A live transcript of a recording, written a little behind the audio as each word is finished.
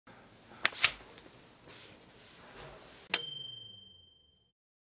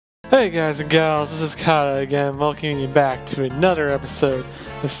Hey guys and gals, this is Kata again, welcoming you back to another episode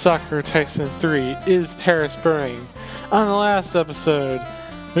of Sakura Tyson 3 Is Paris Burning? On the last episode,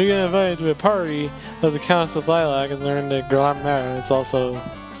 we got invited to a party of the Countess of Lilac and learned that Grandmère is also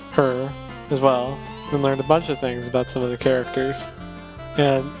her as well, and learned a bunch of things about some of the characters,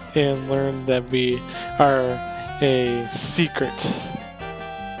 and learned that we are a secret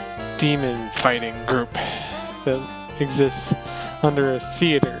demon fighting group that exists under a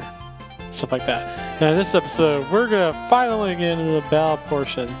theater. Stuff like that. And in this episode, we're gonna finally get into the battle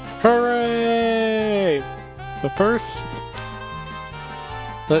portion. Hooray! But first,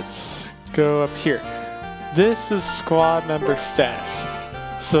 let's go up here. This is squad member stats.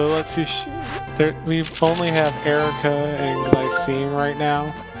 So let's see. We only have Erica and Glycine right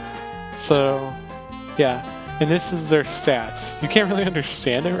now. So, yeah. And this is their stats. You can't really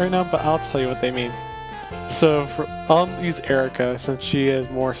understand it right now, but I'll tell you what they mean. So I'll use Erica since she has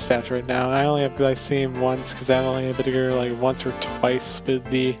more stats right now. I only have Glycine once because I only have her like once or twice with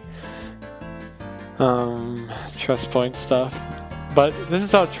the trust point stuff. But this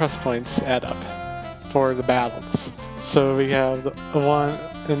is how trust points add up for the battles. So we have the one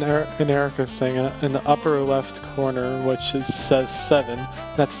in Erica's thing in the upper left corner, which says 7.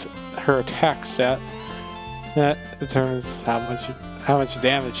 That's her attack stat. That determines how much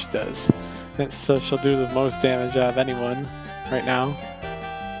damage she does. So she'll do the most damage out of anyone right now,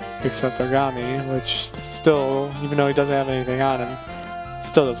 except Origami, which still, even though he doesn't have anything on him,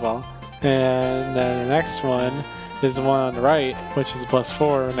 still does well. And then the next one is the one on the right, which is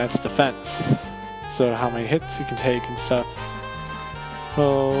 +4, and that's defense. So how many hits you can take and stuff.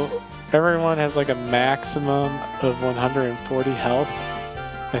 Well, everyone has like a maximum of 140 health,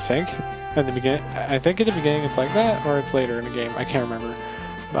 I think. At the beginning, I think at the beginning it's like that, or it's later in the game. I can't remember.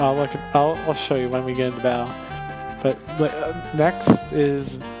 I'll show you when we get into battle. But next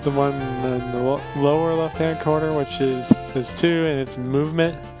is the one in the lower left-hand corner, which says 2, and it's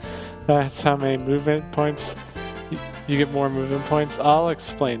movement. That's how many movement points you get. More movement points. I'll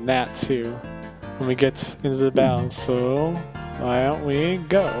explain that too when we get into the battle. So why don't we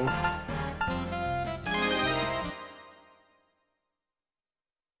go?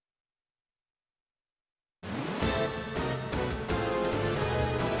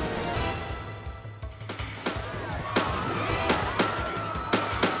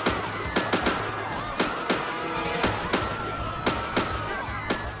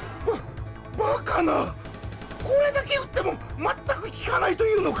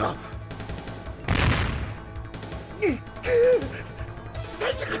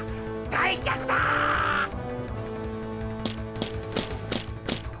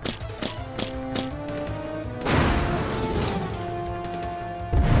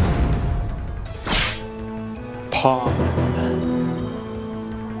 Pawn.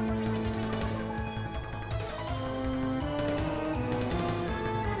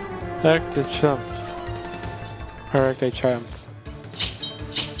 Act the Triumph. Or Act the Triumph.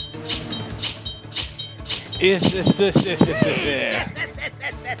 Yes.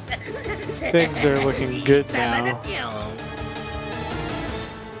 Things are looking good now.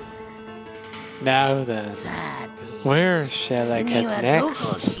 Now then, where shall I cut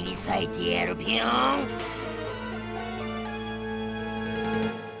next?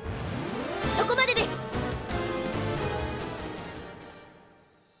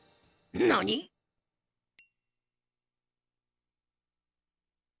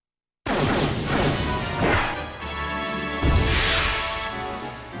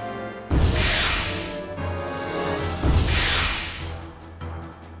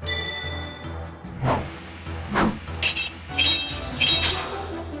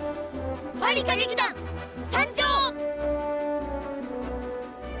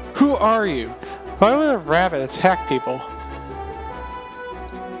 are you? Why would a rabbit attack people?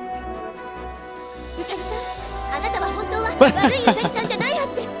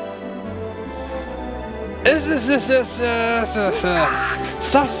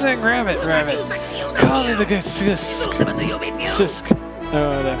 Stop saying rabbit. Call me the good Sisk.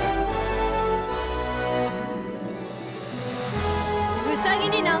 Oh, whatever.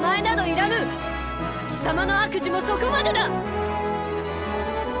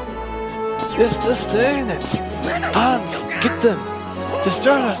 It's just doing it. Hans, get them.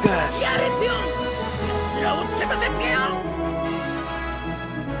 Destroy those guys.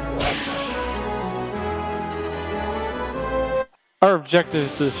 Our objective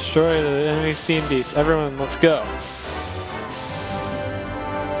is to destroy the enemy steam beast. Everyone, let's go.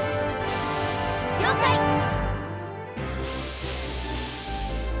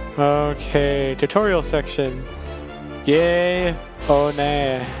 Okay, tutorial section. Yay! Oh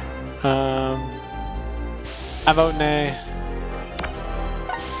nah. I vote nay.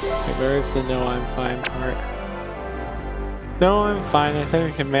 Okay, where's the no, I'm fine part? No, I'm fine. I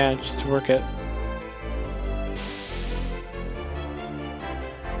think we can manage to work it.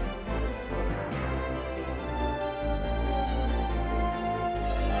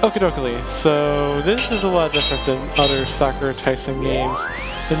 Okie dokie, so this is a lot different than other Sakura Tyson games.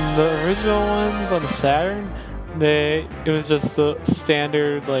 In the original ones on the Saturn, it was just the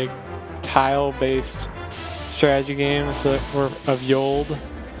standard like tile-based strategy games that were of old.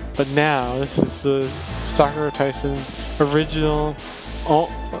 But now this is the Sakura Tyson's original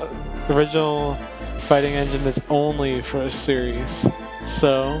fighting engine that's only for a series.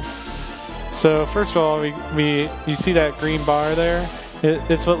 So first of all, you see that green bar there?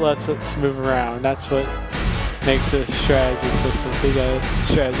 It's what lets us move around. That's what makes it a strategy system. So you gotta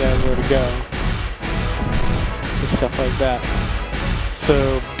strategize where to go and stuff like that.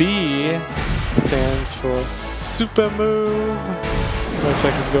 So B stands for super move, which I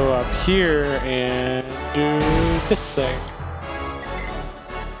can go up here and do this thing.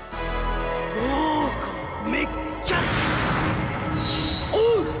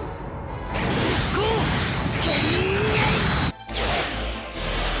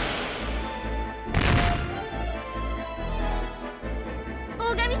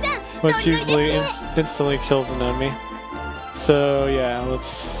 Which usually instantly kills an enemy. So yeah,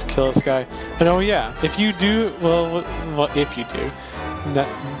 let's kill this guy. And oh yeah, if you do, well, if you do,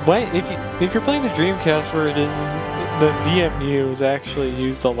 if you're playing the Dreamcast version, the VMU is actually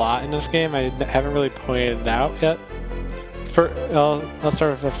used a lot in this game. I haven't really pointed it out yet. I'll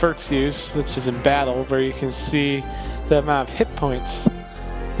start with the first use, which is in battle, where you can see the amount of hit points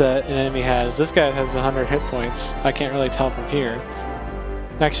that an enemy has. This guy has 100 hit points. I can't really tell from here.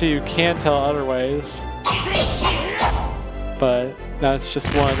 Actually, you can tell other ways, but that's just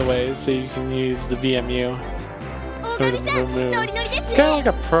one of the ways, so you can use the VMU to remove. It's kind of like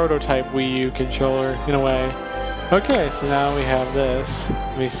a prototype Wii U controller, in a way. Okay, so now we have this.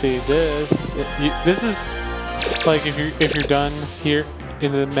 Let me see this. This is like if you're done here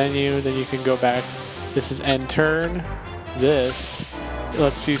in the menu, then you can go back. This is end turn. This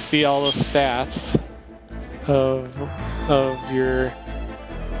lets you see all the stats of your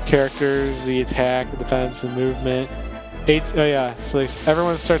characters, the attack, the defense, and movement. Oh yeah, so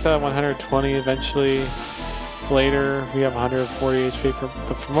everyone starts out at 120. Eventually, later we have 140 HP.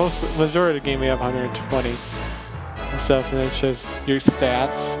 But for majority of the game, we have 120 and stuff, and it shows your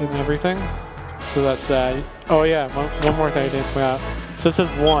stats and everything. So that's that. Oh yeah, one more thing I didn't point out. So it says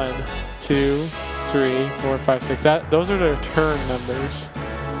 1, 2, 3, 4, 5, 6. Those are their turn numbers.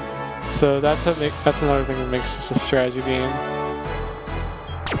 So that's another thing that makes this a strategy game.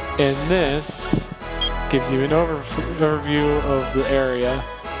 And this gives you an overview of the area.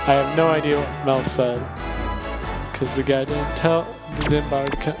 I have no idea what Mel said, because the guy didn't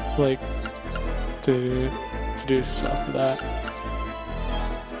bother to do stuff with that.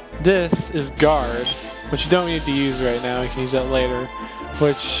 This is guard, which you don't need to use right now. You can use that later,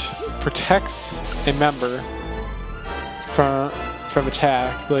 which protects a member from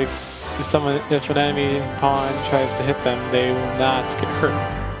attack. Like if an enemy pawn tries to hit them, they will not get hurt.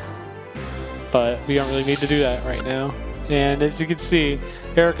 But we don't really need to do that right now. And as you can see,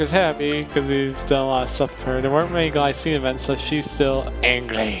 Erica's happy because we've done a lot of stuff for her. There weren't many glycine events, so she's still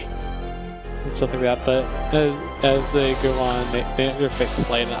angry and stuff like that. But as they go on, their faces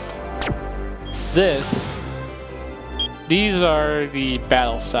light up. These are the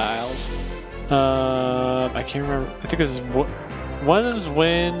battle styles. I can't remember. I think this is one of them is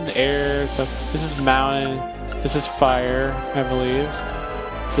wind, air. So this is mountain. This is fire, I believe.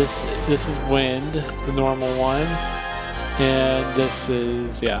 This is wind, the normal one, and this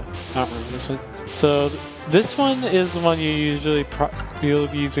is, yeah, I don't remember this one. So this one is the one you'll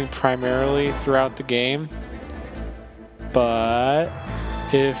be using primarily throughout the game. But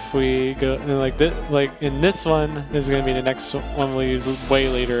if we go in this one is going to be the next one we'll use way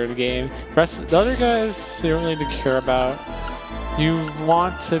later in the game. The other guys you don't really need to care about. You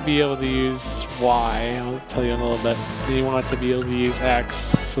want to be able to use Y, I'll tell you in a little bit. You want to be able to use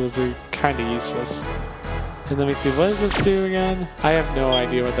X, so those are kind of useless. And let me see, what does this do again? I have no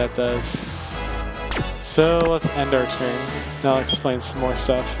idea what that does. So let's end our turn. Now I'll explain some more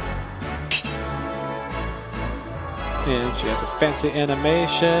stuff. And she has a fancy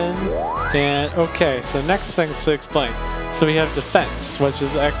animation. And okay, so next things to explain. So we have defense, which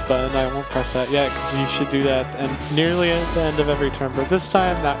is the X button. I won't press that yet because you should do that nearly at the end of every turn. But this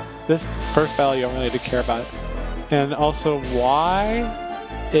time, this first battle, you don't really need to care about it. And also Y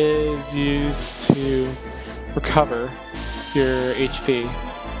is used to recover your HP.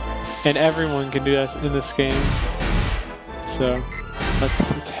 And everyone can do that in this game. So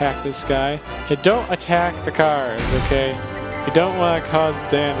let's attack this guy. And don't attack the cars, okay? You don't want to cause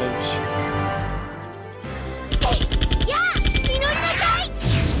damage.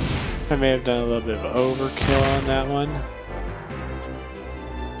 I may have done a little bit of overkill on that one.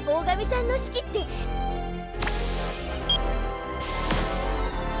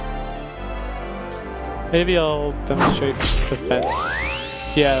 Maybe I'll demonstrate defense.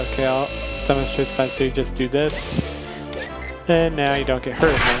 Yeah, okay, I'll demonstrate defense. So you just do this. And now you don't get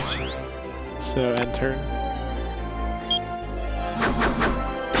hurt much. So end turn.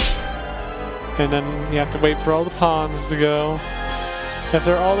 And then you have to wait for all the pawns to go. If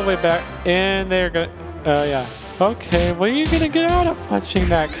they're all the way back, and they're gonna, yeah. Okay, when are you gonna get out of punching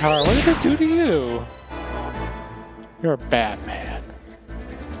that car? What did it do to you? You're a bad man.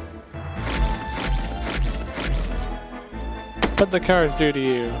 What the cars do to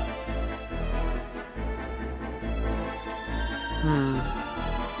you?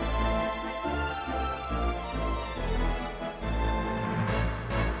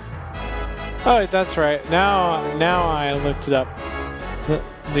 Oh, that's right. Now I looked it up.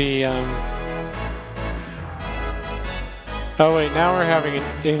 Oh wait, now we're having an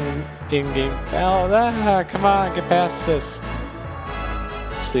in-game battle. Come on, get past this.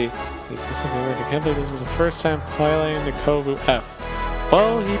 Let's see. I can't believe this is the first time piloting the Kobu F.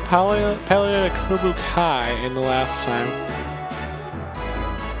 Well, he piloted a Kobu Kai in the last time.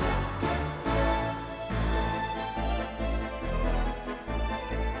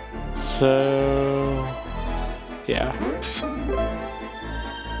 So, yeah.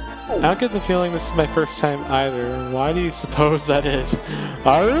 I don't get the feeling this is my first time either. Why do you suppose that is?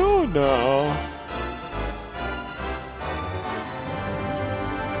 I don't know.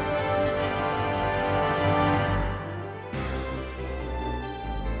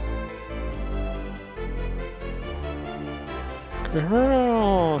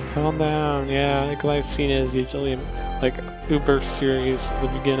 Girl, calm down. Yeah, glycine is usually like uber serious at the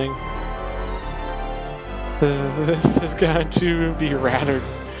beginning. This has got to be rather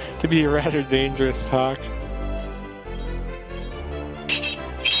dangerous talk.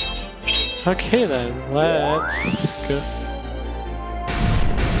 Okay then, let's go.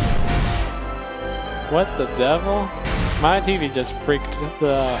 What the devil? My TV just freaked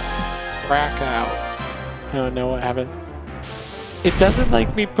the crack out. I don't know what happened. It doesn't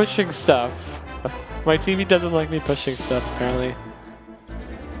like me pushing stuff. My TV doesn't like me pushing stuff, apparently.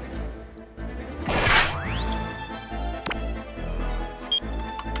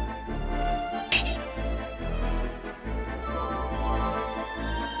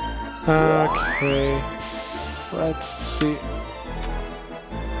 Okay, let's see.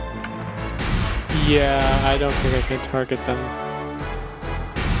 Yeah, I don't think I can target them.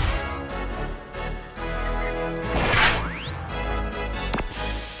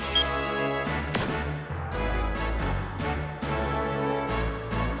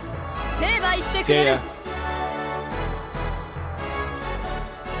 Yeah.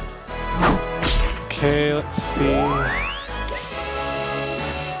 Okay, let's see.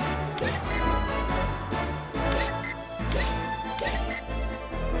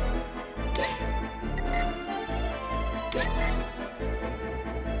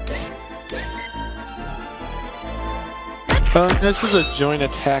 This is a joint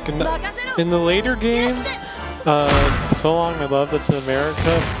attack. In the later game, So Long My Love that's in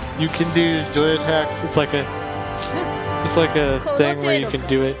America, you can do joint attacks. It's like a thing where you can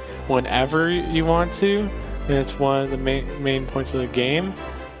do it whenever you want to, and it's one of the main points of the game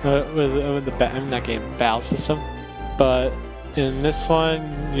with the battle system. But in this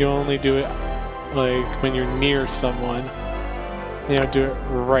one, you only do it like when you're near someone. You don't do it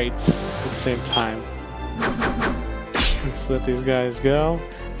right at the same time. Let's let these guys go.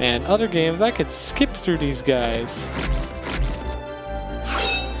 And other games, I could skip through these guys.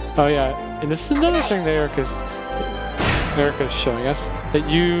 Oh yeah, and this is another thing that Erica's showing us, that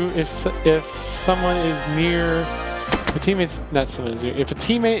if someone is near, if a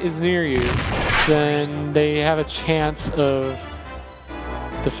teammate is near you, then they have a chance of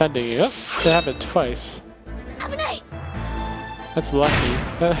defending you. Oh, that happened twice. That's lucky.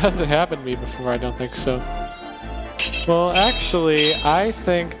 That hasn't happened to me before, I don't think so. Well, actually, I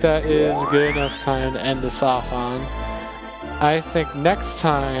think that is good enough time to end this off on. I think next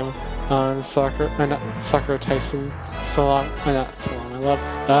time on Sakura Tyson, not So Long My Love,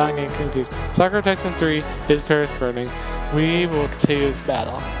 I'm getting confused. Sakura Tyson 3 is Paris Burning. We will continue this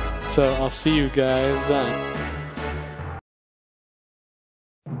battle. So I'll see you guys then.